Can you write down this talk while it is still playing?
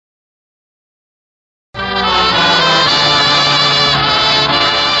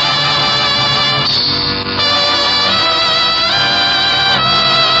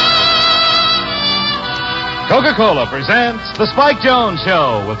Coca-Cola presents The Spike Jones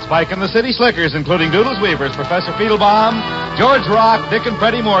Show with Spike and the City Slickers, including Doodles Weavers, Professor Fiedelbaum, George Rock, Dick and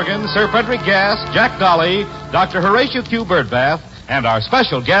Freddie Morgan, Sir Frederick Gass, Jack Dolly, Dr. Horatio Q. Birdbath, and our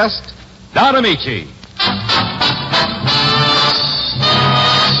special guest, Don Amici.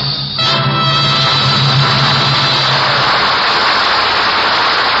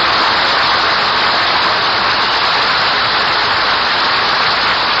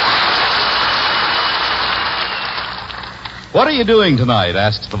 What are you doing tonight?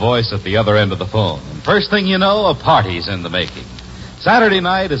 Asks the voice at the other end of the phone. And first thing you know, a party's in the making. Saturday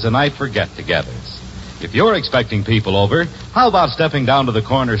night is a night for get-togethers. If you're expecting people over, how about stepping down to the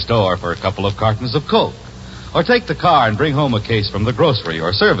corner store for a couple of cartons of Coke? Or take the car and bring home a case from the grocery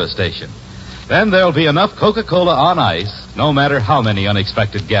or service station. Then there'll be enough Coca-Cola on ice, no matter how many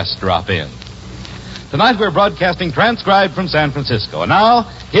unexpected guests drop in. Tonight we're broadcasting transcribed from San Francisco. And now,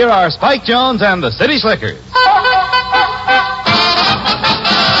 here are Spike Jones and the City Slickers.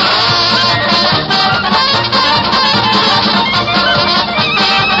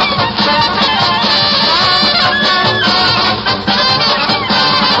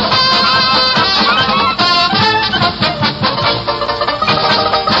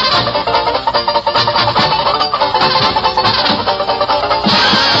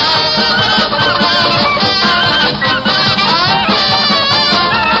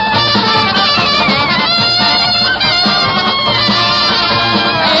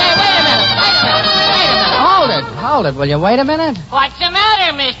 Will you wait a minute? What's the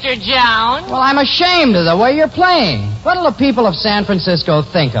matter, Mr. Jones? Well, I'm ashamed of the way you're playing. What'll the people of San Francisco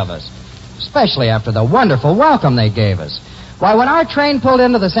think of us? Especially after the wonderful welcome they gave us. Why, when our train pulled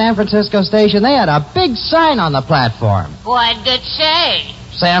into the San Francisco station, they had a big sign on the platform. What'd it say?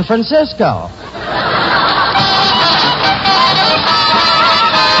 San Francisco.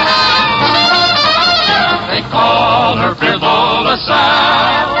 They call her Frivola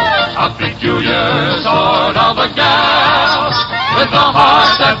Sal, a peculiar sort of a gal, with a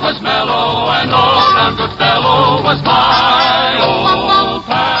heart that was mellow and all-round good fellow was my old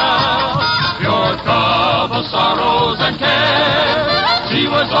pal. Pure trouble, sorrows, and care, she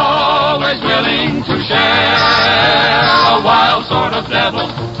was always willing to share. A wild sort of devil,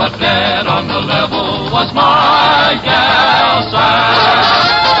 but dead on the level was my gal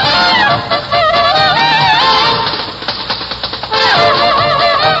Sal.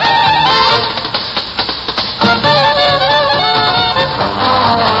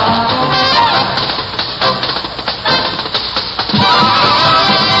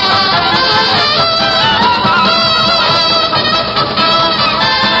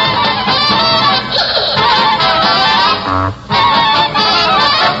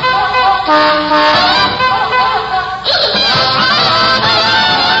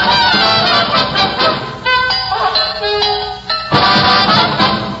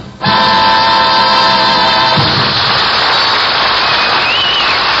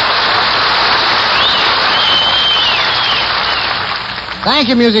 Thank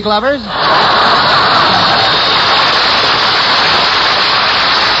you, music lovers.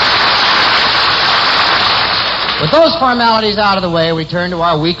 With those formalities out of the way, we turn to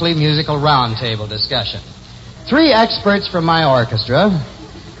our weekly musical roundtable discussion. 3 experts from my orchestra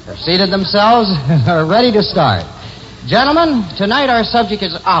have seated themselves and are ready to start. Gentlemen, tonight our subject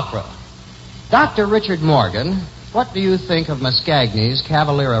is opera. Dr. Richard Morgan, what do you think of Mascagni's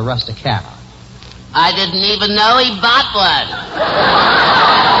Cavalera Rusticana? I didn't even know he bought one.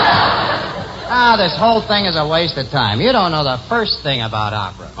 This whole thing is a waste of time. You don't know the first thing about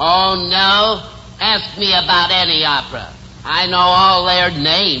opera. Oh, no? Ask me about any opera. I know all their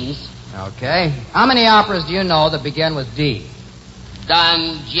names. Okay. How many operas do you know that begin with D?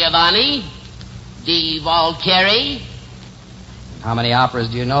 Don Giovanni, Di Voltaire. How many operas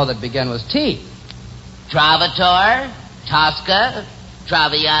do you know that begin with T? Trovatore, Tosca,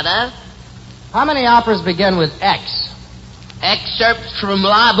 Traviata. How many operas begin with X? Excerpts from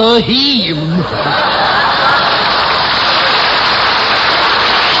La Boheme.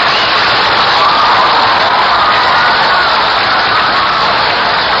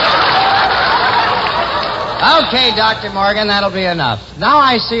 Okay, Dr. Morgan, that'll be enough. Now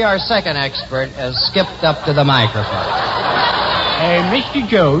I see our second expert has skipped up to the microphone. Mr.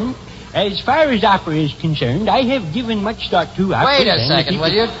 Jones, as far as opera is concerned, I have given much thought to opera. Wait a second, will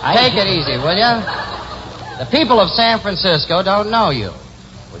you? Take it easy, will you? The people of San Francisco don't know you.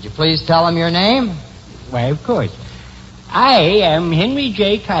 Would you please tell them your name? Why, of course. I am Henry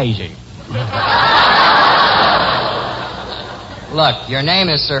J. Kaiser. Look, your name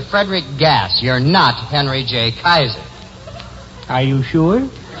is Sir Frederick Gass. You're not Henry J. Kaiser. Are you sure?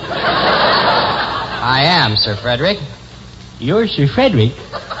 I am, Sir Frederick. You're Sir Frederick?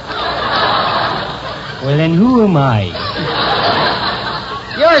 Well, then who am I?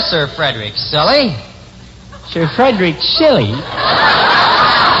 You're Sir Frederick, silly. Sir Frederick Silly?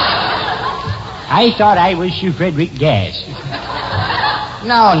 I thought I was Sir Frederick Gas.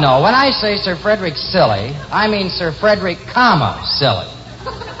 No. When I say Sir Frederick Silly, I mean Sir Frederick, Silly.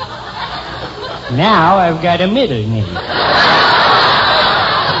 Now I've got a middle name.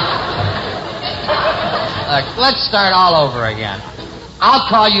 Look, let's start all over again. I'll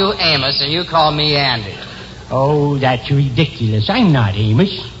call you Amos and you call me Andy. Oh, that's ridiculous. I'm not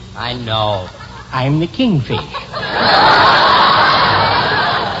Amos. I know. I'm the Kingfish.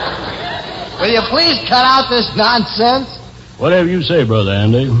 Will you please cut out this nonsense? Whatever you say, Brother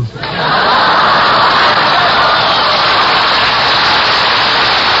Andy.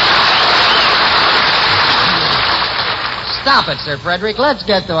 Stop it, Sir Frederick. Let's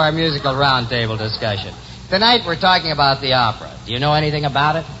get to our musical roundtable discussion. Tonight we're talking about the opera. Do you know anything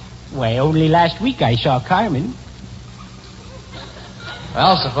about it? Why, only last week I saw Carmen.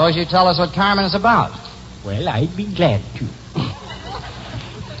 Well, suppose you tell us what Carmen is about. Well, I'd be glad to.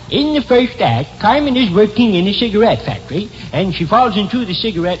 In the first act, Carmen is working in a cigarette factory, and she falls into the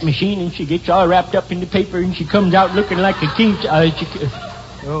cigarette machine, and she gets all wrapped up in the paper, and she comes out looking like a king.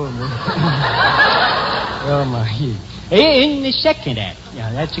 Oh, my. In the second act,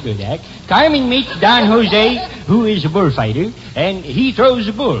 now that's a good act, Carmen meets Don Jose, who is a bullfighter, and he throws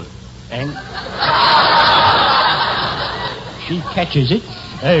a bull, and she catches it.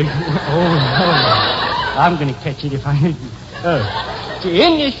 I'm going to catch it if I...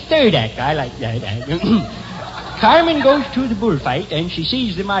 In the third act, I like that act. Carmen goes to the bullfight, and she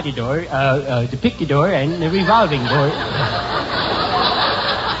sees the matador, the picador, and the revolving door.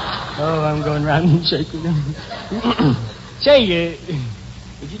 Oh, I'm going round in circles. Say,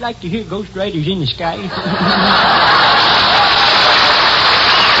 would you like to hear Ghost Riders in the Sky?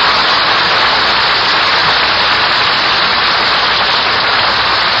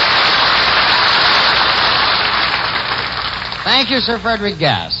 Thank you, Sir Frederick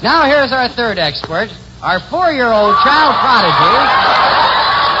Gass. Now here's our third expert, our 4-year-old child prodigy,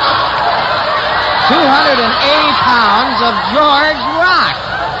 280 pounds of George Rock.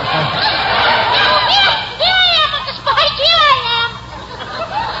 Here I am, Uncle Spike. Here I am.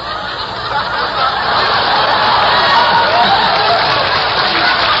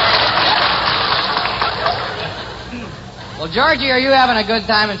 Well, Georgie, are you having a good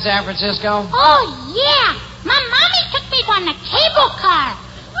time in San Francisco? Oh, yeah. My mommy took me on the cable car.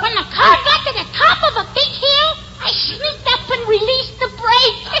 When the car got to the top of a big hill, I sneaked up and released the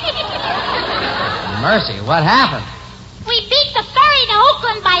brake. Mercy, what happened? We beat the ferry to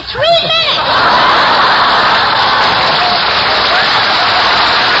Oakland by 3 minutes.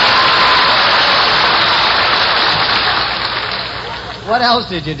 What else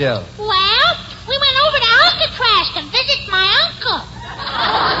did you do? Well, we went over to Alcatraz to visit my uncle.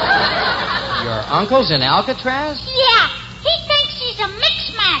 Your uncle's in Alcatraz? Yeah, he thinks he's a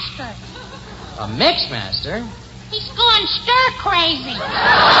mix master. A mix master? He's going stir crazy.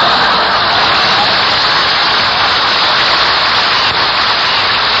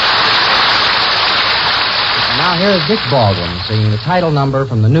 And now here's Dick Baldwin singing the title number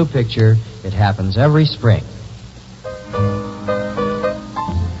from the new picture, It Happens Every Spring.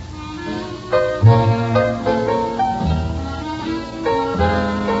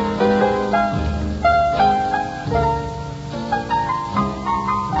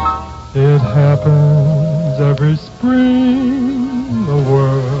 It happens every spring, the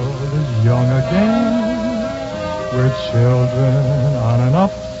world is young again. We're children on an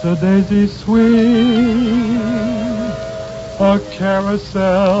up-the-daisy swing. A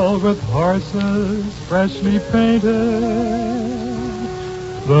carousel with horses freshly painted.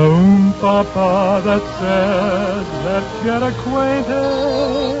 The oom-papa that says, let's get acquainted.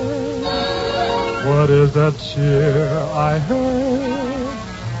 What is that cheer I heard?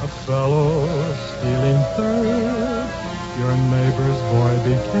 A fellow stealing third. Your neighbor's boy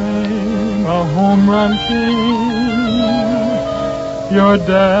became a home run king. Your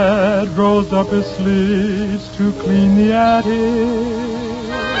dad rolls up his sleeves to clean the attic.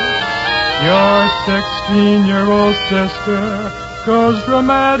 Your 16-year-old sister goes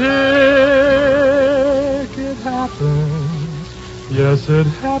dramatic. It happens, yes, it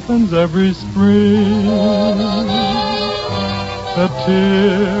happens every spring. The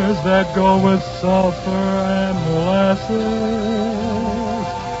tears that go with sulfur and molasses.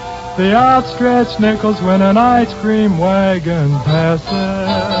 The outstretched nickels when an ice cream wagon passes.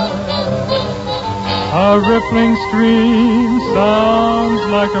 A rippling stream sounds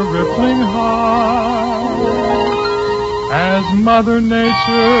like a rippling heart as Mother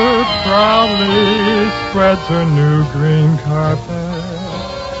Nature proudly spreads her new green carpet.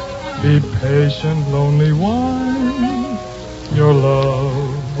 Be patient, lonely one, your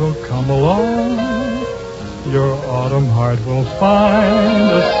love will come along. Your autumn heart will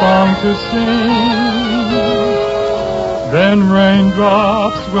find a song to sing. Then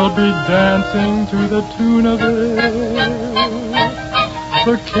raindrops will be dancing to the tune of it.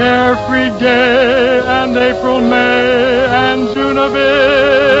 The carefree day and April, May and June of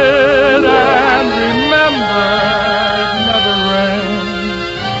it. And remember, it never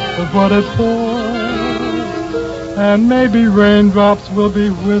rains but what it pours. And maybe raindrops will be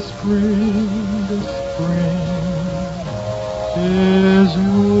whispering the spring is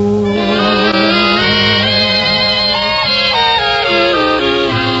yours.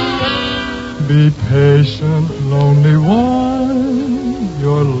 Be patient, lonely one,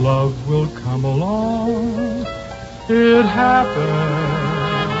 your love will come along. It happens,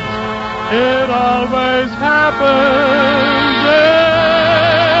 it always happens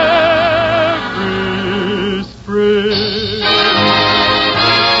every spring.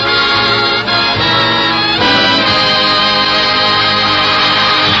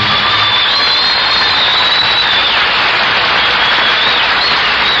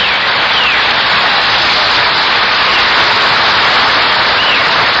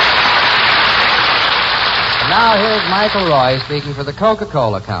 Now here's Michael Roy speaking for the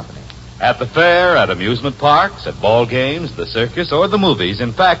Coca-Cola Company. At the fair, at amusement parks, at ball games, the circus, or the movies,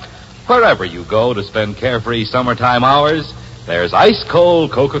 in fact, wherever you go to spend carefree summertime hours, there's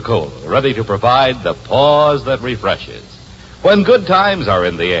ice-cold Coca-Cola ready to provide the pause that refreshes. When good times are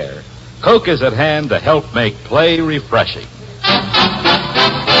in the air, Coke is at hand to help make play refreshing.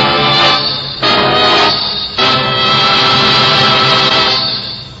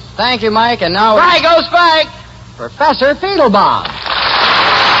 Thank you, Mike, and now... Spike, go Spike! Professor Fiedlebaum.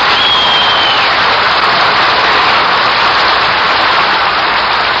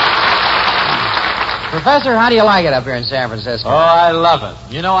 Professor, how do you like it up here in San Francisco? Oh, I love it.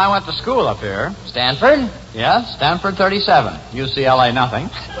 You know, I went to school up here. Stanford? Yes, Stanford 37. UCLA nothing.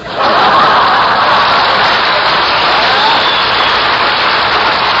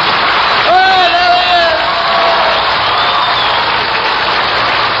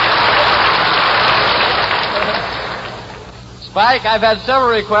 Spike, I've had several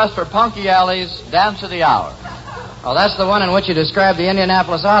requests for Punky Alley's Dance of the Hour. Oh, that's the one in which you described the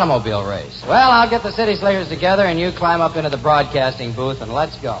Indianapolis automobile race. Well, I'll get the City Slickers together and you climb up into the broadcasting booth and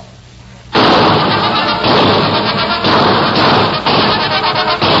let's go.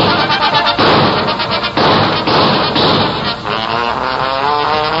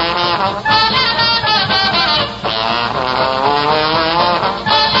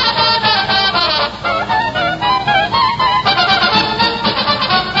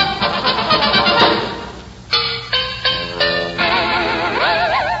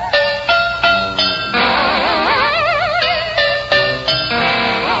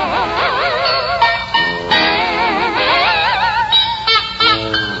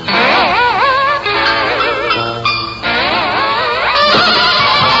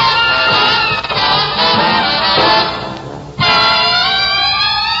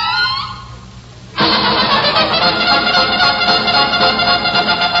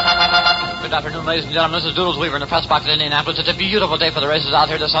 Ladies and gentlemen, this is Doodles Weaver in the press box at Indianapolis. It's a beautiful day for the races out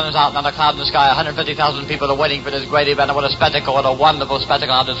here. The sun is out, not a cloud in the sky. 150,000 people are waiting for this great event. And what a spectacle, what a wonderful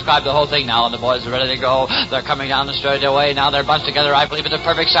spectacle. I'll describe the whole thing now, and the boys are ready to go. They're coming down the straightaway. Now they're bunched together. I believe it's a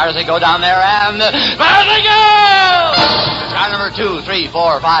perfect start as they go down there, and... there they go! Car number 2, 3,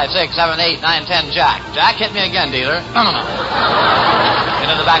 4, 5, 6, 7, 8, 9, 10, Jack. Jack, hit me again, dealer. No.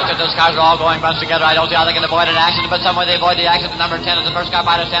 Into the back, those cars are all going bunched together. I don't see how they can avoid an accident, but some way they avoid the accident. Number 10 is the first car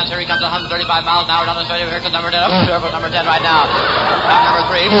by the stands. Here he comes 135 miles an hour down the straight. Here comes number 10. Oh, careful, number 10 right now. Number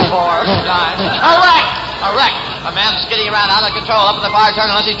 3, 4, 9. A wreck! A wreck! A man skidding around out of control up in the far turn.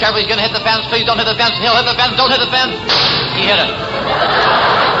 Unless he's careful, he's going to hit the fence. Please don't hit the fence. He'll hit the fence. Don't hit the fence. He hit it.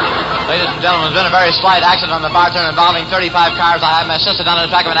 Ladies and gentlemen, there's been a very slight accident on the bar turn involving 35 cars. I have my assistant down on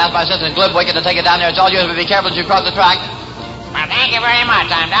the track. I'm going to ask my assistant, Glibwicket, to take it down there. It's all yours, but be careful as you cross the track. Well, thank you very much.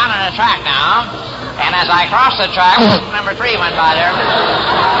 I'm down on the track now. And as I crossed the track, number 3 went by there.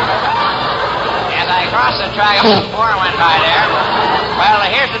 As I crossed the track, 4 went by there. Well,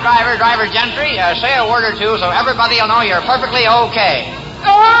 here's the driver, Driver Gentry. Say a word or two so everybody will know you're perfectly okay.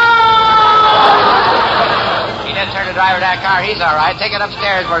 He didn't turn the driver of that car. He's all right. Take it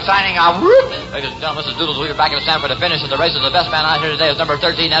upstairs. We're signing off. Ladies and gentlemen, Mrs. Doodles Weaver back in the stand for the finish of the races. The best man out here today is number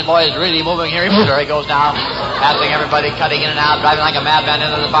 13. That boy is really moving here. There he goes now. Passing everybody, cutting in and out, driving like a madman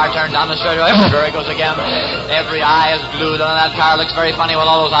into the far turn down the straightaway. There he goes again. Every eye is glued on that car. Looks very funny with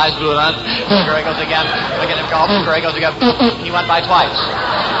all those eyes glued on it. There he goes again. Look at him go. There he goes again. He went by twice.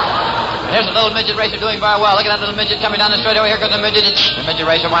 Here's a little midget racer doing very well. Look at that little midget coming down the straightaway. Here comes the midget. The midget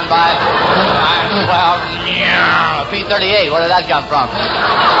racer went by. Well, P-38. Where did that come from?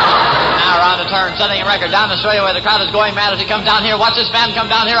 Now around the turn, setting a record down the straightaway. The crowd is going mad as he comes down here. Watch this man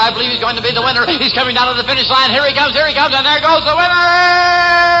come down here. I believe he's going to be the winner. He's coming down to the finish line. Here he comes, and there goes the winner!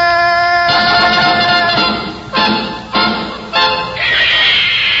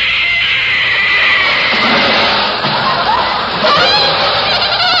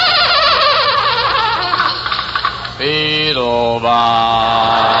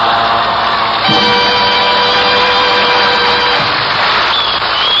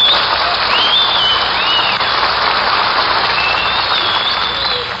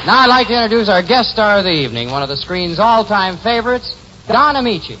 Now I'd like to introduce our guest star of the evening, one of the screen's all-time favorites, Don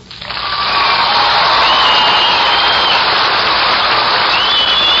Amici.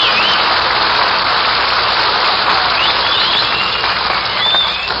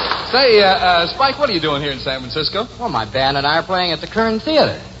 Say, Spike, what are you doing here in San Francisco? Well, my band and I are playing at the Kern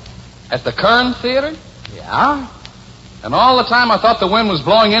Theater. At the Kern Theater? Yeah? And all the time I thought the wind was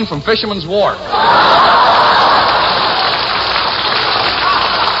blowing in from Fisherman's Wharf.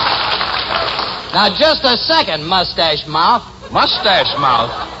 Now, just a second, mustache mouth. Mustache mouth?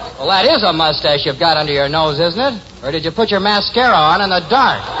 Well, that is a mustache you've got under your nose, isn't it? Or did you put your mascara on in the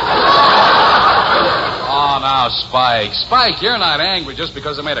dark? Oh, now, Spike. Spike, you're not angry just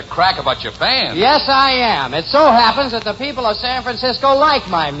because I made a crack about your band. Yes, I am. It so happens that the people of San Francisco like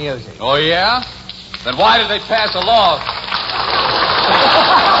my music. Oh, yeah? Then why did they pass a law?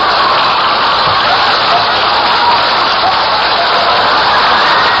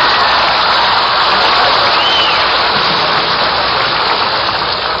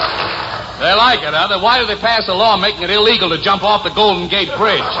 They like it, huh? Then why did they pass a law making it illegal to jump off the Golden Gate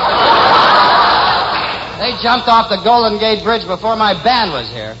Bridge? They jumped off the Golden Gate Bridge before my band was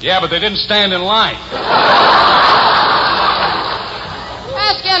here. Yeah, but they didn't stand in line.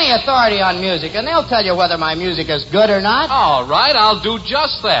 Ask any authority on music, and they'll tell you whether my music is good or not. All right, I'll do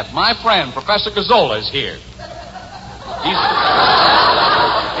just that. My friend, Professor Gazzola, is here.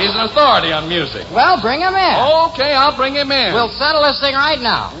 He's an authority on music. Well, bring him in. Okay, I'll bring him in. We'll settle this thing right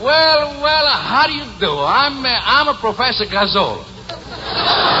now. Well, how do you do? I'm a Professor Gazzola.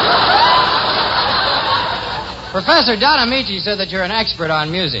 Professor Don Amici said that you're an expert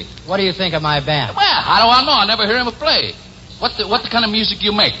on music. What do you think of my band? Well, how do I know? I never hear him play. What the kind of music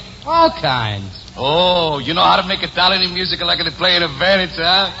you make? All kinds. Oh, you know how to make Italian music like they play in Venice,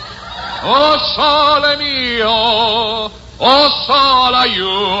 huh? Oh, sole mio, oh, sola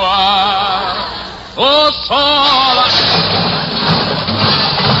ua, oh, sola...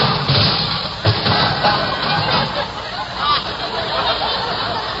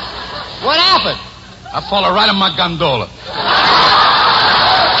 What happened? I fall right in my gondola.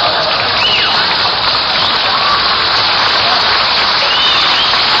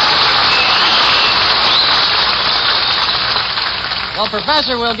 Well,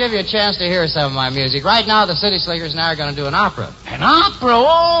 Professor, we'll give you a chance to hear some of my music. Right now, the City Slickers and I are going to do an opera. An opera?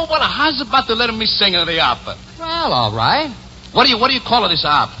 Oh, well, how's about to let me sing in the opera? Well, all right. What do you call it, this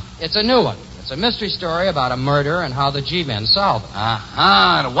opera? It's a new one. It's a mystery story about a murder and how the G-men solve it.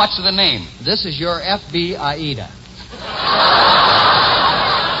 Uh-huh. What's the name? This is your F.B. Aida.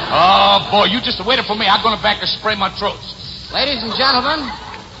 Oh, boy, you just waited for me. I'm going back to spray my throat. Ladies and gentlemen,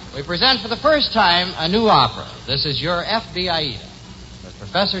 we present for the first time a new opera. This is your F.B. Aida with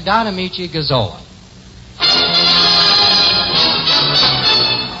Professor Don Amici Gazzola.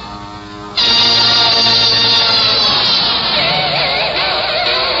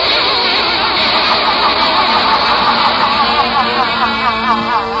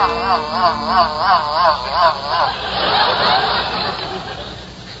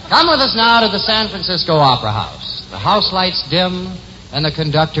 Come with us now to the San Francisco Opera House. The house lights dim, and the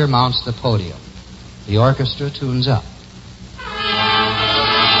conductor mounts the podium. The orchestra tunes up.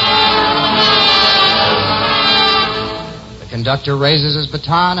 The conductor raises his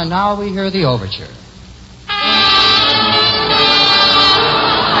baton, and now we hear the overture.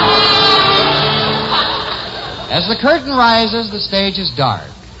 As the curtain rises, the stage is dark,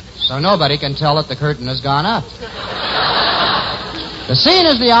 so nobody can tell that the curtain has gone up. The scene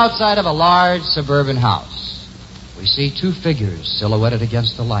is the outside of a large suburban house. We see two figures silhouetted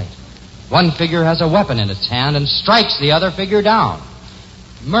against the light. One figure has a weapon in its hand and strikes the other figure down.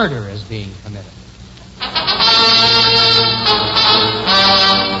 Murder is being committed.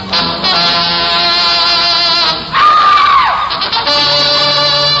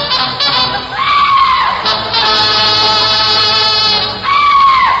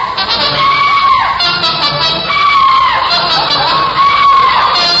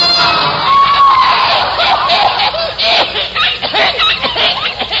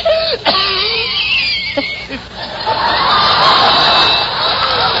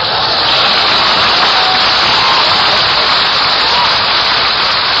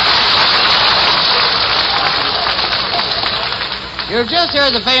 You've just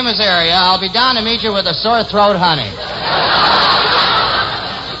heard the famous area. I'll be down to meet you with a sore throat, honey.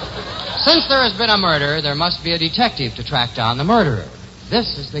 Since there has been a murder, there must be a detective to track down the murderer.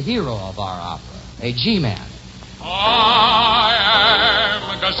 This is the hero of our opera, a G-man. I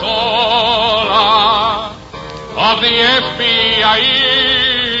am Gasola of the FBI.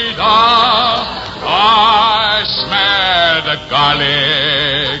 I smell the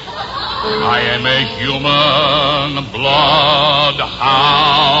garlic. I am a human bloodhound.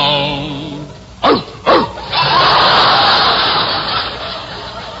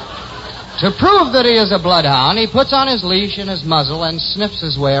 To prove that he is a bloodhound, he puts on his leash and his muzzle and sniffs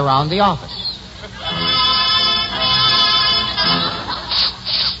his way around the office.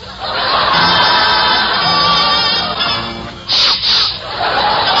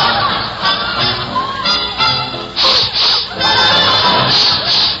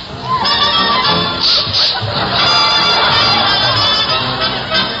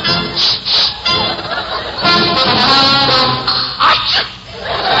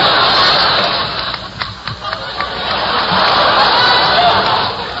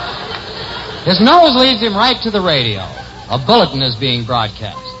 His nose leads him right to the radio. A bulletin is being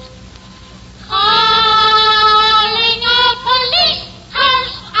broadcast. Calling all police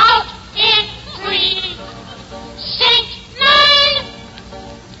cars out in 3, 6, 9.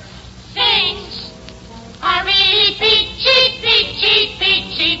 Things are really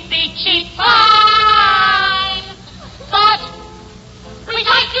cheap, fine. But we'd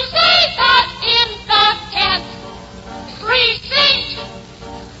like to say that in the 10th precinct,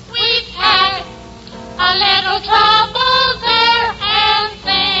 we've had a little trouble there and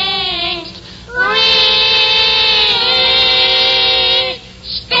things really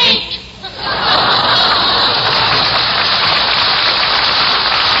stink.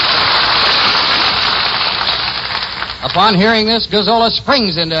 Upon hearing this, Gazzola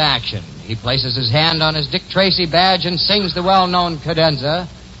springs into action. He places his hand on his Dick Tracy badge and sings the well-known cadenza,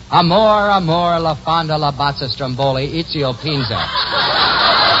 Amor, amor, la fonda, la bazza, stromboli, izio pinza.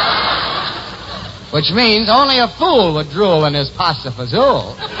 Which means only a fool would drool in his pasta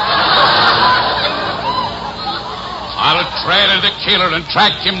fazool. I'll trail the killer and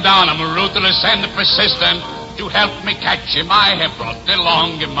track him down. I'm ruthless and persistent. To help me catch him, I have brought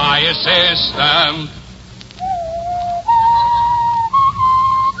along my assistant.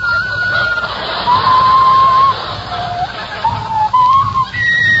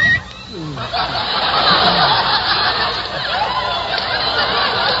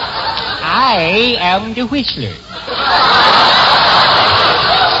 I am the Whistler.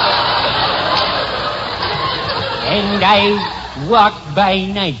 And I walk by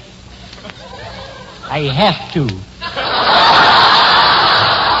night. I have to.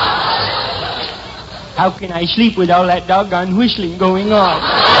 How can I sleep with all that doggone whistling going on?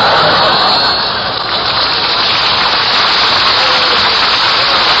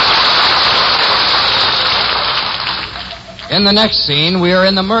 In the next scene, we are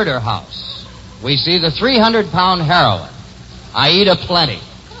in the murder house. We see the 300-pound heroine, Aida Plenty.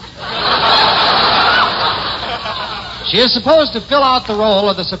 She is supposed to fill out the role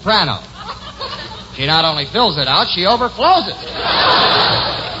of the soprano. She not only fills it out, she overflows it.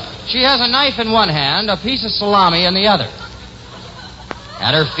 She has a knife in one hand, a piece of salami in the other.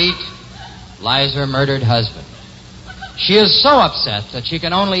 At her feet lies her murdered husband. She is so upset that she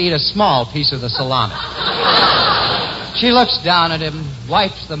can only eat a small piece of the salami. She looks down at him,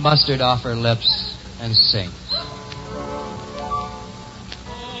 wipes the mustard off her lips, and sings. Oh,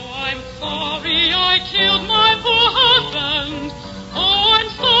 I'm sorry I killed my poor husband. Oh, I'm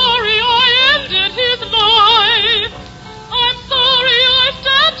sorry I ended his life. I'm sorry I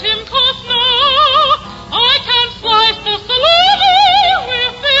stabbed him, 'cause now I can slice the salami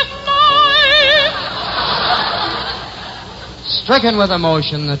with this knife. Stricken with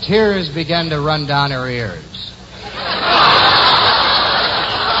emotion, the tears began to run down her ears.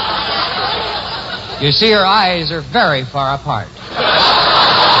 You see, her eyes are very far apart.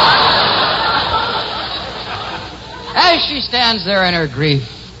 As she stands there in her grief,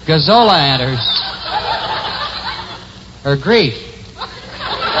 Gazzola enters. Her grief.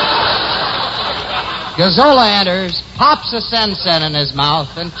 Gazzola enters, pops a sen-sen in his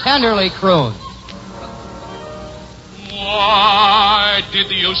mouth, and tenderly croons. Why did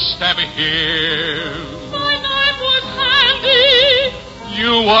you stab here? My knife was handy.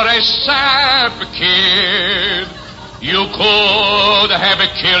 You were a sap kid. You could have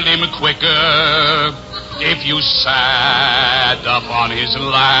killed him quicker if you sat up on his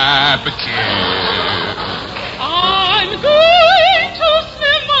lap, kid. I'm going to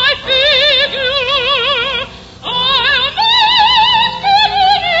slim my figure. I'll not get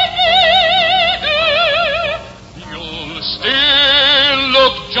any bigger. You'll still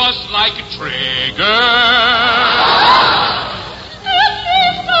look just like a trigger. It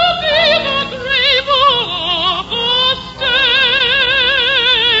needs to be the grave of a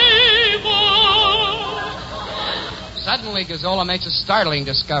stable. Suddenly, Gazzola makes a startling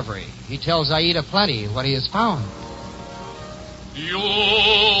discovery. He tells Aida Plenty what he has found. You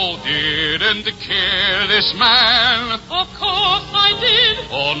didn't kill this man. Of course I did.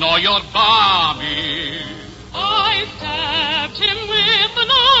 Oh, no, you're balmy. I stabbed him with a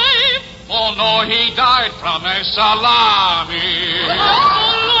knife. Oh, no, he died from a salami.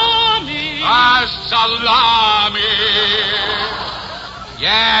 Salami. Salami.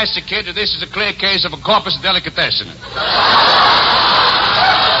 Yes, kid, this is a clear case of a corpus delicatessen.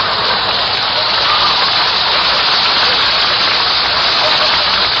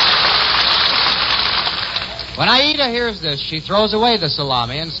 When Aida hears this, she throws away the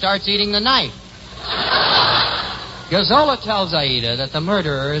salami and starts eating the knife. Gazzola tells Aida that the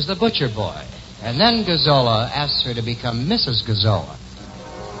murderer is the butcher boy. And then Gazzola asks her to become Mrs. Gazzola.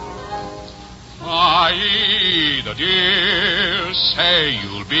 Aida, dear, say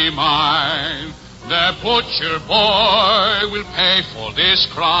you'll be mine. The butcher boy will pay for this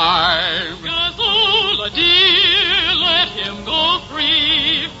crime. Gazzola, dear, let him go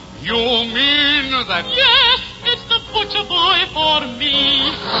free. You mean that... Yes, it's the butcher boy for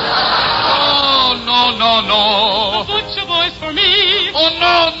me. Oh, no. The butcher boy's for me. Oh,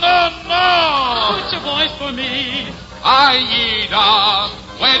 no. The butcher boy's for me. Aida,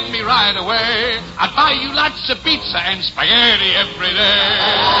 wed me right away. I'd buy you lots of pizza and spaghetti every day.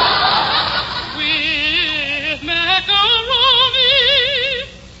 With macaroni.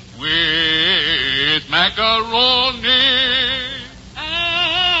 With macaroni.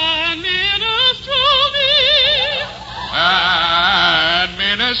 And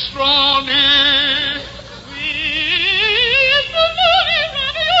minestrone. With bologna,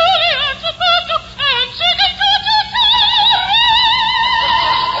 ravioli, and tomato, and chicken cotillon.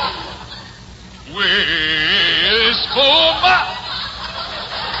 With skooma.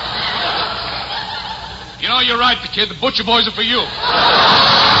 You know, you're right, kid. The butcher boys are for you.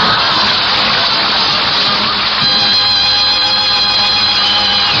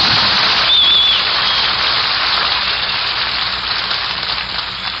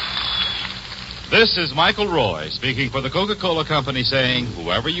 This is Michael Roy speaking for the Coca-Cola Company saying,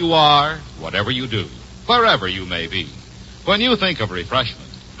 whoever you are, whatever you do, wherever you may be, when you think of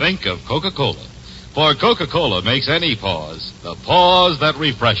refreshment, think of Coca-Cola. For Coca-Cola makes any pause the pause that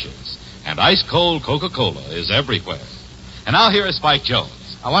refreshes. And ice-cold Coca-Cola is everywhere. And now here is Spike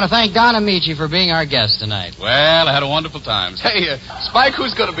Jones. I want to thank Don Amici for being our guest tonight. Well, I had a wonderful time. Hey, Spike,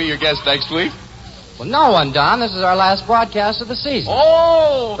 who's going to be your guest next week? Well, no one, Don. This is our last broadcast of the season.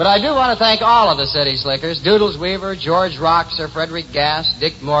 Oh! But I do want to thank all of the City Slickers, Doodles Weaver, George Rock, Sir Frederick Gass,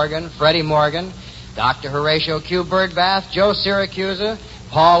 Dick Morgan, Freddie Morgan, Dr. Horatio Q. Birdbath, Joe Syracuse,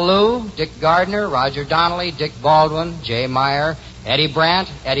 Paul Lew, Dick Gardner, Roger Donnelly, Dick Baldwin, Jay Meyer, Eddie Brandt,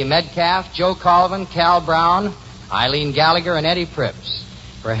 Eddie Metcalf, Joe Colvin, Cal Brown, Eileen Gallagher, and Eddie Pripps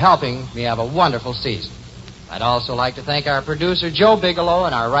for helping me have a wonderful season. I'd also like to thank our producer, Joe Bigelow,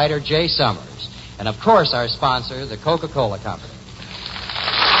 and our writer, Jay Summers. And, of course, our sponsor, the Coca-Cola Company.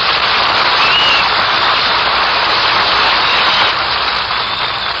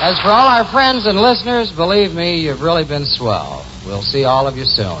 As for all our friends and listeners, believe me, you've really been swell. We'll see all of you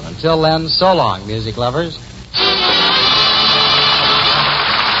soon. Until then, so long, music lovers.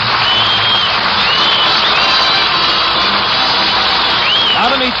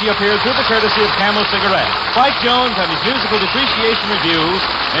 Don Amici appears with the courtesy of Camel Cigarettes. Spike Jones and his musical depreciation review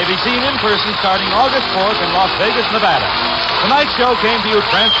may be seen in person starting August 4th in Las Vegas, Nevada. Tonight's show came to you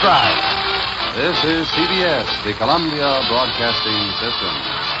transcribed. This is CBS, the Columbia Broadcasting System.